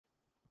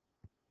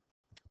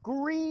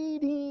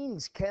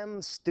Greetings,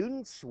 chem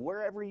students,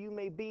 wherever you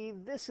may be.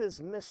 This is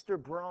Mr.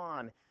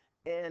 Braun,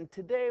 and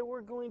today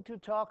we're going to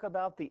talk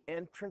about the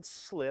entrance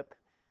slip,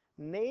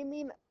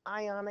 naming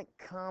ionic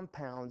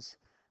compounds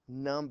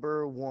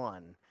number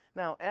 1.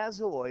 Now,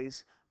 as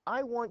always,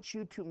 I want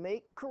you to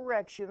make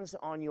corrections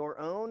on your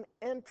own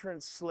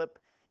entrance slip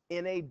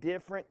in a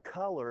different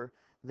color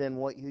than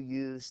what you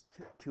used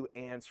to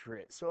answer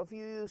it. So if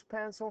you use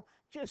pencil,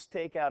 just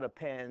take out a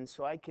pen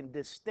so I can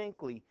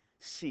distinctly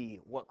see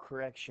what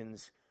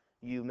corrections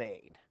you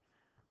made.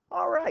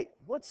 All right,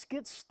 let's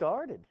get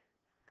started.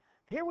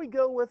 Here we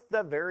go with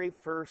the very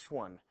first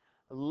one.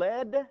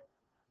 Lead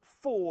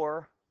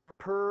 4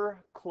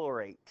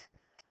 perchlorate.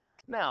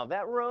 Now,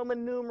 that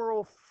Roman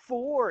numeral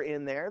 4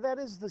 in there, that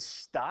is the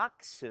stock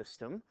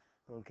system,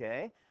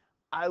 okay?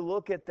 I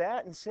look at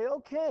that and say,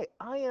 okay,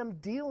 I am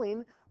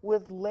dealing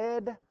with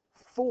lead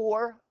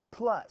 4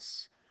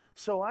 plus.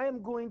 So I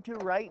am going to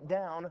write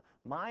down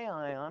my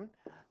ion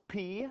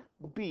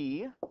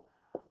Pb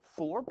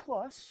 4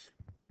 plus.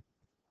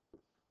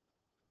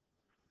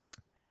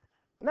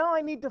 Now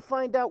I need to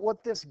find out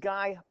what this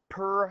guy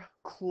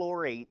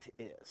perchlorate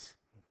is,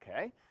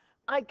 okay?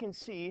 I can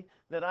see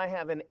that I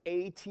have an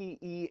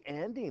ATE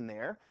ending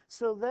there,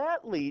 so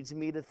that leads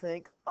me to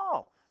think,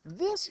 oh,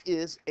 this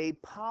is a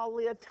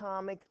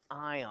polyatomic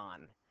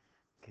ion,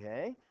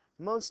 okay?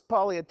 Most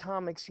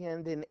polyatomics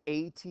end in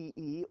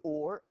ATE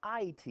or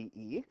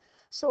ITE,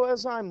 so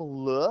as I'm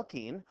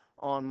looking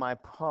on my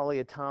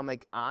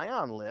polyatomic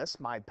ion list,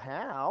 my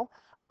PAL,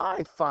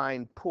 I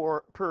find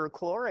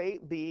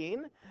perchlorate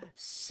being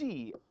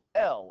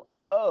ClO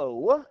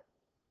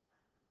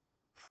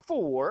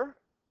 4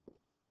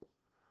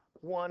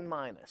 1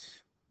 minus.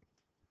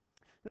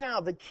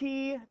 Now, the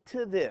key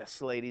to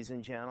this, ladies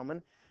and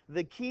gentlemen,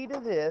 the key to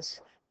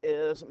this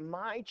is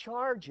my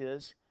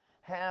charges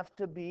have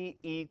to be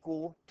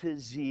equal to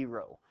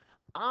 0.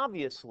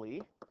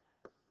 Obviously,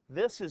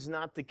 this is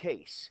not the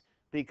case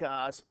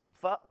because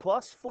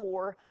plus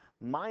 4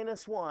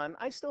 minus 1,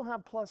 I still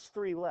have plus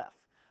 3 left.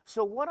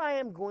 So what I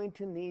am going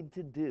to need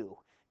to do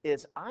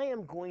is I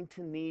am going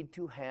to need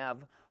to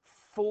have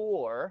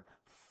four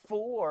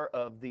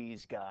of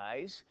these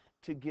guys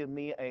to give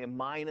me a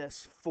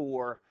minus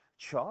 4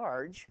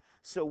 charge.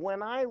 So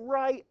when I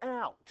write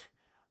out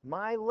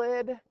my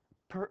lead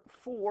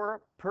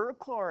 4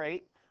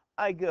 perchlorate,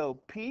 I go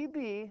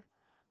Pb,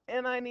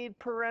 and I need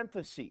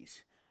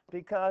parentheses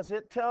because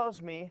it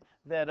tells me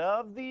that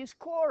of these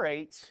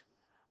chlorates,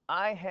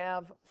 I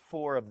have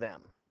 4 of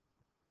them.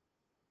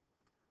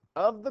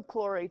 Of the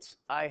chlorates,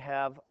 I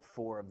have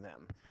 4 of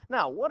them.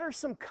 Now, what are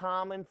some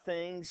common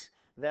things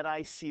that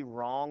I see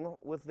wrong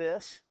with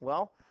this?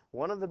 Well,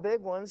 one of the big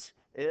ones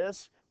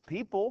is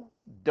people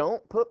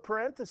don't put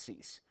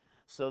parentheses.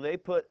 So they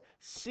put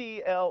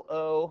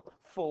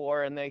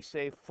ClO4 and they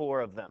say 4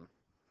 of them.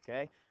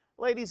 Okay?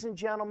 Ladies and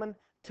gentlemen,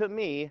 to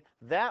me,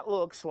 that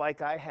looks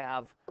like I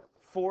have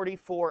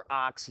 44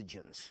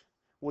 oxygens,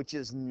 which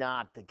is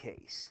not the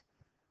case.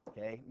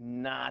 Okay?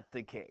 Not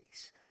the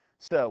case.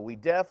 So we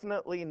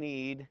definitely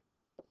need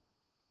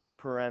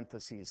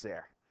parentheses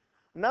there.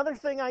 Another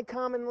thing I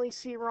commonly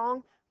see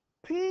wrong,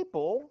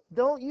 people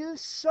don't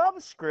use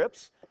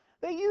subscripts,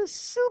 they use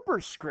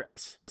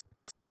superscripts.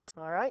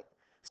 All right?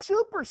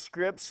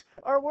 Superscripts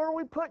are where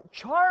we put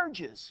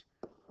charges,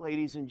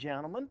 ladies and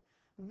gentlemen.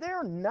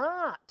 They're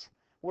not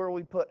where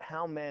we put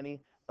how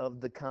many of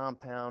the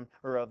compound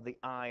or of the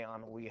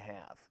ion we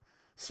have.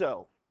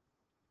 So,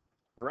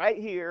 right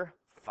here,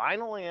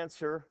 final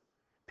answer,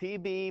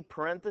 Pb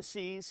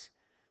parentheses,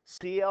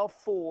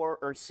 Cl4 or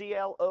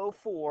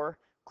ClO4,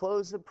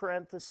 close the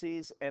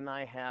parentheses, and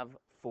I have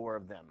 4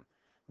 of them.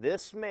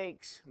 This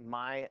makes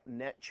my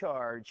net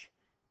charge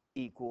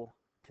equal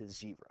to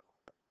 0.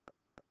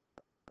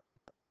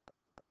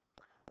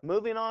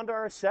 Moving on to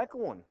our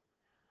second one,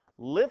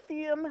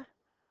 lithium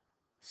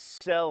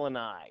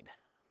selenide.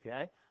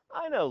 Okay,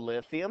 I know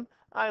lithium.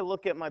 I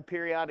look at my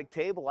periodic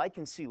table, I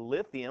can see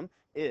lithium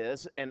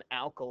is an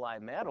alkali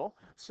metal.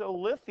 So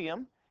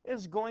lithium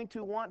is going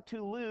to want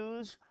to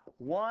lose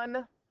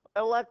 1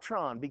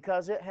 electron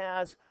because it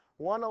has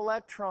 1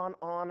 electron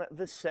on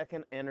the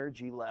second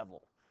energy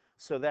level.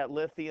 So that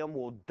lithium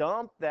will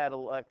dump that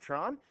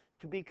electron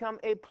to become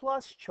a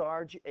plus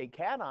charge, a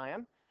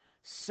cation.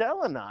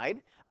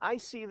 Selenide, I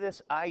see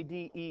this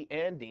IDE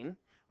ending.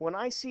 When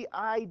I see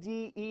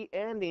IDE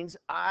endings,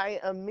 I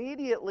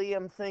immediately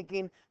am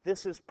thinking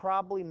this is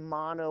probably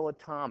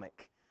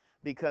monoatomic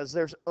because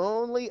there's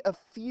only a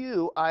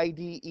few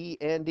IDE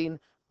ending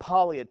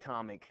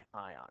polyatomic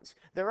ions.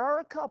 There are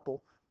a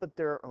couple, but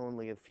there are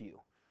only a few.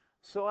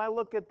 So I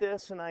look at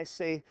this and I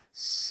say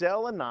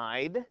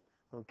selenide,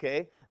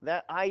 okay,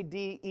 that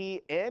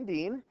IDE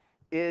ending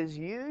is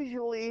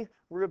usually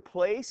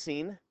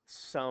replacing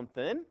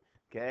something,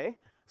 okay?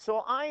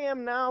 So I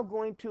am now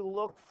going to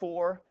look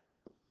for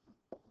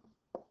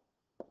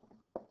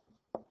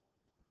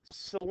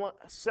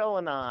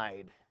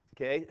selenide,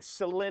 okay?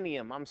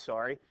 Selenium, I'm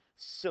sorry.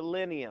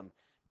 Selenium.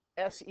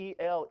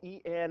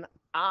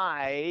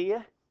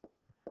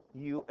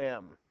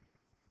 Selenium.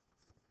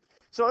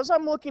 So as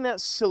I'm looking at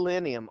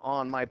selenium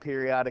on my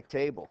periodic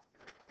table,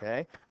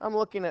 okay, I'm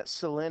looking at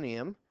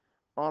selenium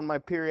on my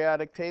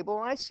periodic table,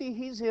 and I see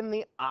he's in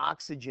the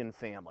oxygen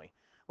family.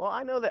 Well,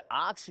 I know that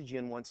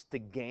oxygen wants to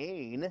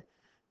gain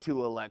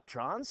 2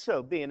 electrons,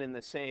 so being in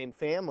the same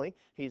family,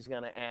 he's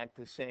going to act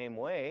the same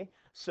way.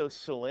 So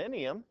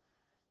selenium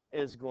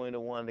is going to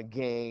want to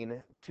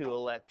gain 2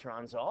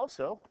 electrons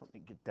also. Let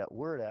me get that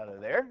word out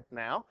of there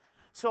now.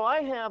 So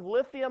I have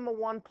lithium a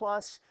 1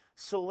 plus,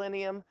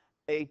 selenium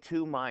a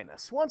 2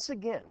 minus. Once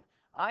again,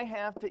 I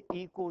have to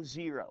equal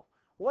 0.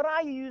 What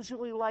I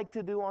usually like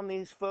to do on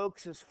these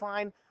folks is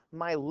find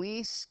my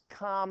least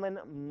common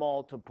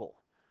multiple.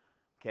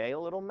 Okay, a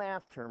little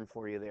math term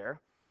for you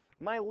there.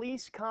 My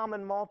least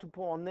common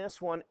multiple on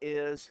this one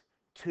is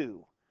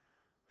 2.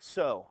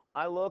 So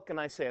I look and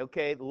I say,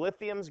 okay,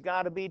 lithium's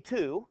got to be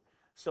 2.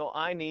 So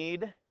I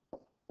need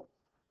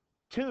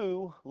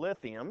 2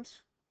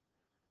 lithiums.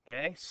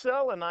 Okay,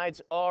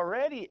 selenide's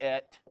already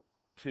at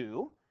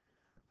 2.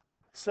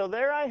 So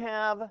there I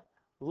have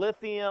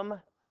lithium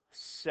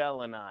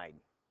selenide.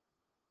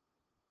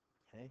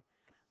 Okay,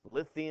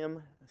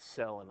 lithium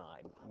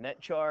selenide.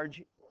 Net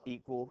charge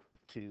equal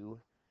to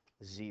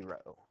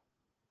 0.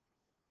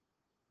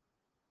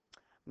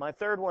 My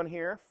third one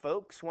here,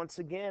 folks, once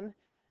again,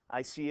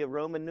 I see a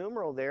Roman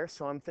numeral there,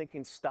 so I'm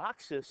thinking stock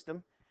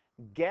system,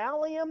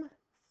 gallium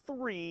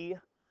 3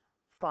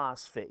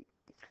 phosphate.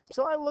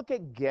 So I look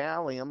at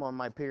gallium on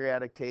my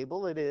periodic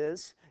table. It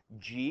is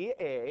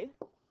Ga.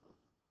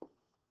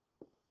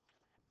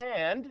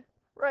 And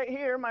right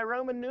here, my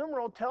Roman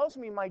numeral tells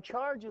me my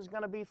charge is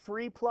going to be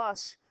 3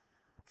 plus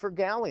for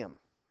gallium.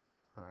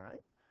 All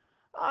right.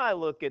 I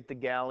look at the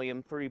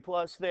gallium 3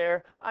 plus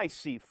there. I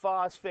see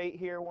phosphate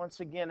here. Once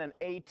again, an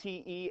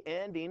ATE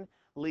ending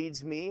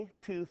leads me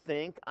to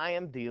think I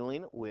am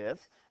dealing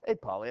with a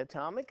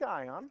polyatomic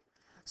ion.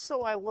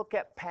 So I look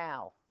at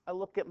PAL. I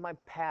look at my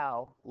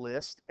PAL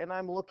list, and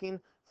I'm looking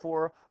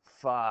for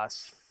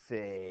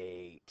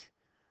phosphate.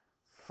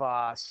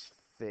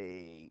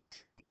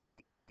 Phosphate.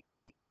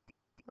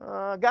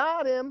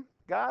 Got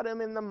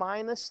him in the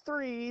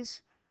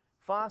 -3s.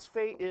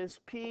 Phosphate is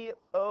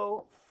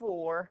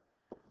PO4,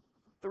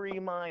 3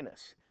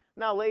 minus.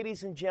 Now,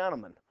 ladies and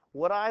gentlemen,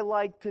 what I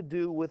like to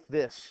do with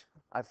this,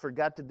 I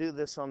forgot to do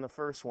this on the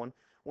first one.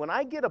 When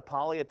I get a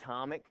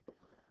polyatomic,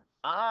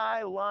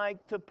 I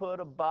like to put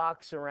a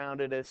box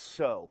around it as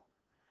so.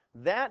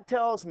 That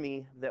tells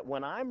me that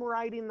when I'm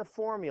writing the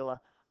formula,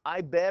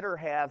 I better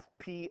have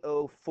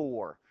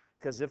PO4,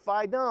 because if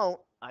I don't,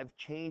 I've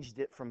changed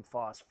it from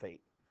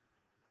phosphate.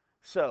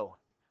 So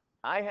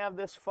I have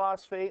this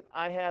phosphate,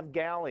 I have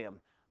gallium.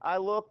 I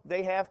look,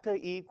 they have to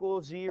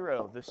equal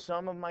 0. The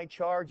sum of my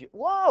charges,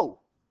 whoa!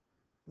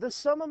 The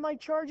sum of my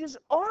charges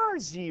are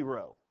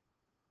 0.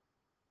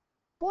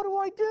 What do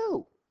I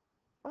do?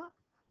 Well,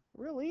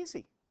 real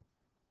easy.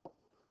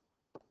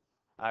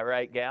 I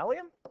write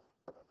gallium,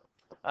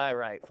 I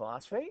write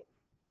phosphate,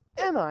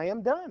 and I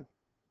am done.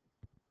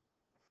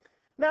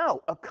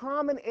 Now, a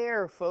common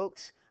error,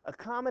 folks, a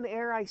common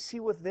error I see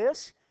with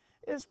this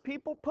is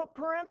people put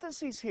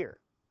parentheses here.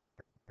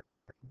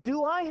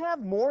 Do I have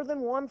more than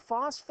one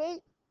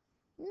phosphate?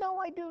 No,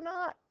 I do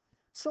not.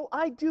 So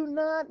I do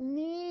not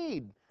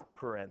need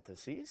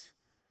parentheses.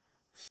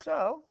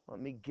 So let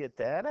me get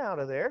that out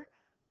of there.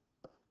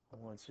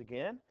 Once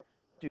again,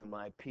 do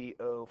my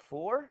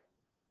PO4.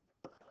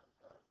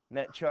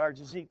 Net charge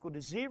is equal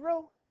to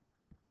 0.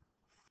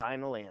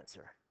 Final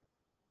answer.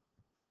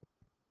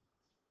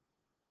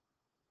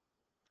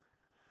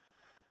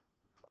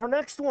 Our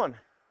next one,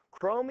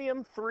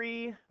 chromium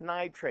 3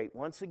 nitrate.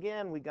 Once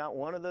again, we got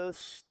one of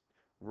those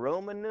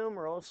Roman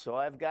numerals, so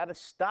I've got a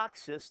stock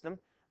system,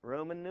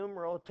 Roman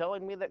numeral,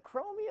 telling me that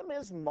chromium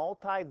is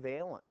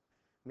multivalent,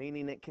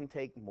 meaning it can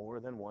take more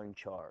than one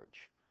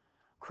charge.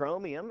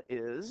 Chromium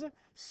is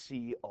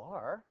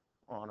Cr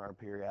on our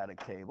periodic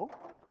table.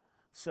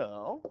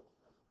 So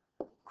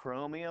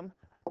chromium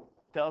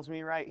tells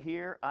me right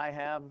here I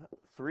have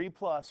 3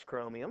 plus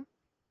chromium.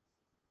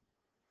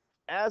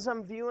 As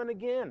I'm viewing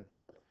again,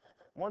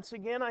 once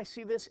again, I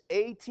see this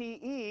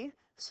ATE,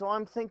 so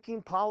I'm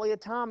thinking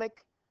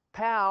polyatomic,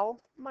 PAL,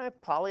 my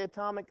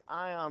polyatomic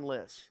ion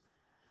list.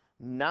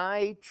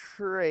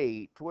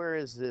 Nitrate, where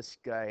is this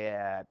guy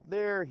at?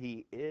 There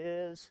he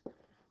is,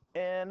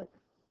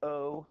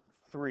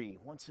 NO3.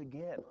 Once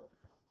again,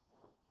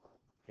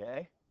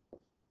 okay,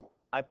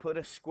 I put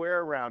a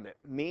square around it,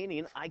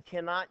 meaning I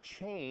cannot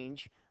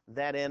change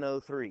that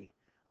NO3.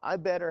 I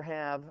better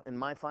have, in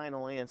my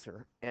final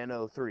answer,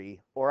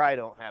 NO3, or I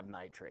don't have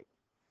nitrate.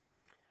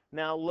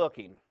 Now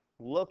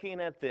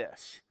looking at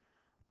this,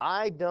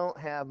 I don't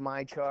have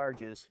my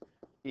charges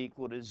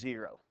equal to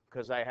 0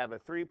 because I have a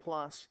 3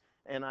 plus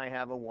and I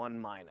have a 1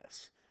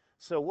 minus.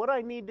 So what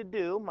I need to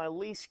do, my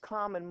least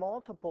common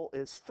multiple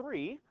is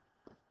 3.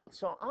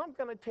 So I'm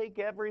going to take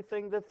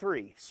everything to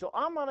 3. So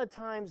I'm going to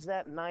times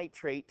that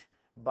nitrate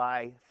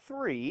by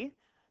 3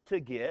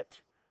 to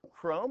get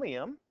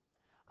chromium.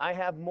 I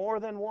have more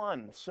than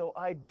one, so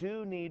I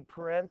do need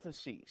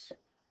parentheses.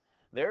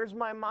 There's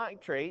my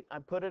nitrate. I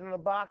put it in a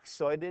box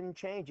so I didn't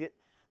change it.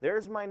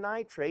 There's my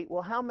nitrate.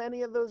 Well, how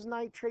many of those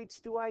nitrates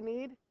do I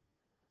need?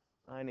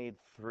 I need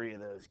 3 of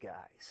those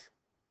guys.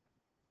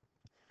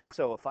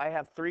 So if I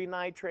have 3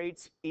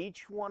 nitrates,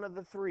 each one of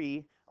the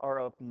 3 are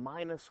a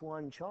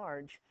 -1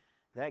 charge.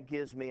 That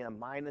gives me a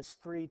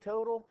 -3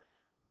 total,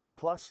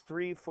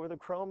 +3 for the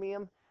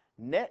chromium.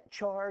 Net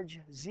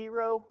charge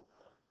 0.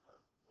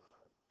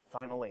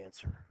 Final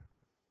answer.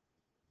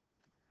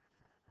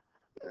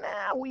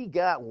 Now we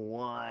got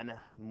one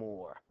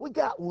more. We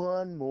got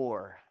one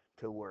more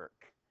to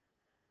work.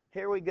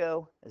 Here we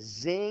go.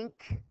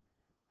 Zinc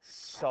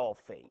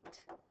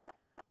sulfate.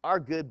 Our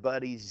good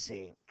buddy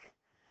zinc.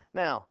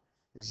 Now,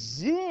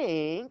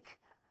 zinc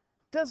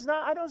does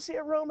not, I don't see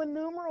a Roman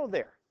numeral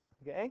there.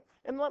 Okay?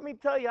 And let me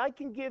tell you, I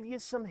can give you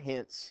some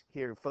hints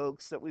here,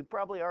 folks, that we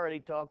probably already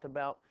talked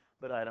about,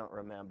 but I don't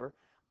remember.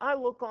 I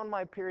look on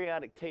my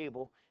periodic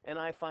table and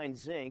I find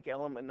zinc,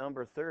 element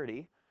number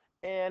 30,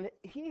 and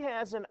he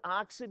has an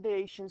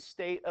oxidation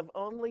state of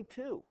only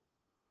 2.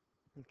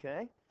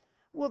 Okay?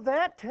 Well,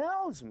 that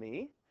tells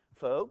me,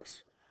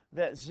 folks,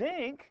 that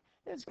zinc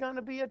is going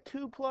to be a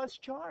 2+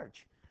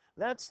 charge.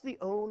 That's the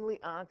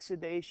only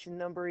oxidation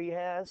number he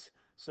has,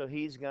 so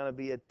he's going to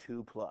be a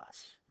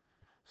 2+.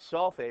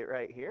 Sulfate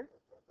right here.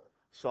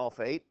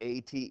 Sulfate,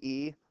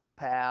 ATE,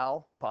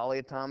 PAL,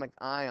 polyatomic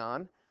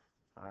ion.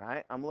 All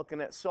right, I'm looking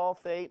at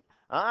sulfate.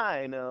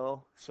 I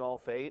know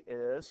sulfate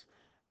is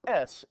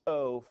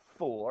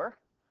SO4,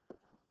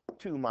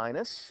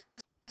 2-,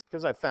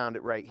 because I found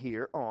it right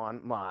here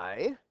on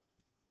my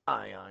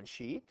ion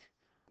sheet.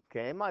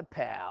 Okay, my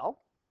PAL.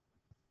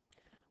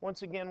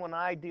 Once again, when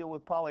I deal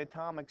with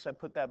polyatomics, I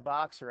put that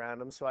box around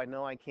them so I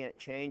know I can't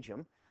change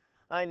them.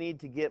 I need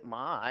to get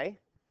my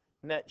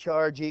net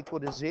charge equal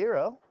to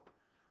 0.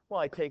 Well,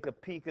 I take a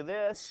peek of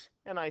this,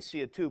 and I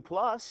see a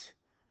 2+.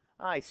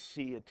 I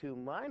see a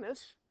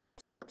 2-.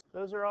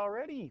 Those are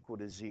already equal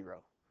to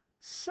 0.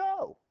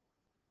 So,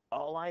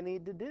 all I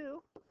need to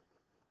do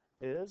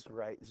is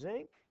write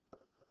zinc,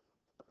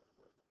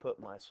 put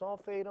my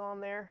sulfate on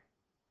there,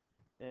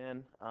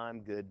 and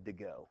I'm good to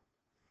go.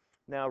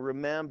 Now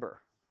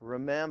remember,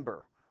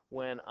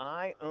 when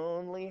I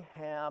only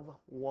have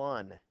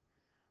one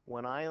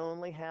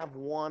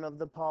of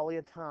the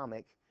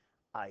polyatomic,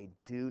 I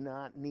do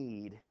not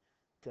need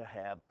to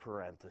have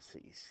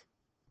parentheses.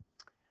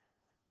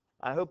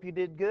 I hope you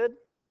did good.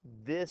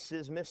 This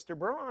is Mr.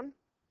 Braun.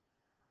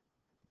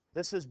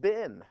 This has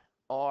been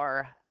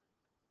our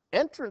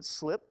entrance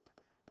slip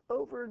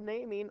over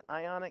naming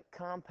ionic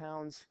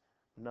compounds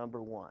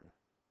number 1.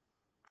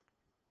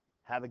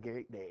 Have a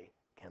great day,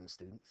 chem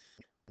students.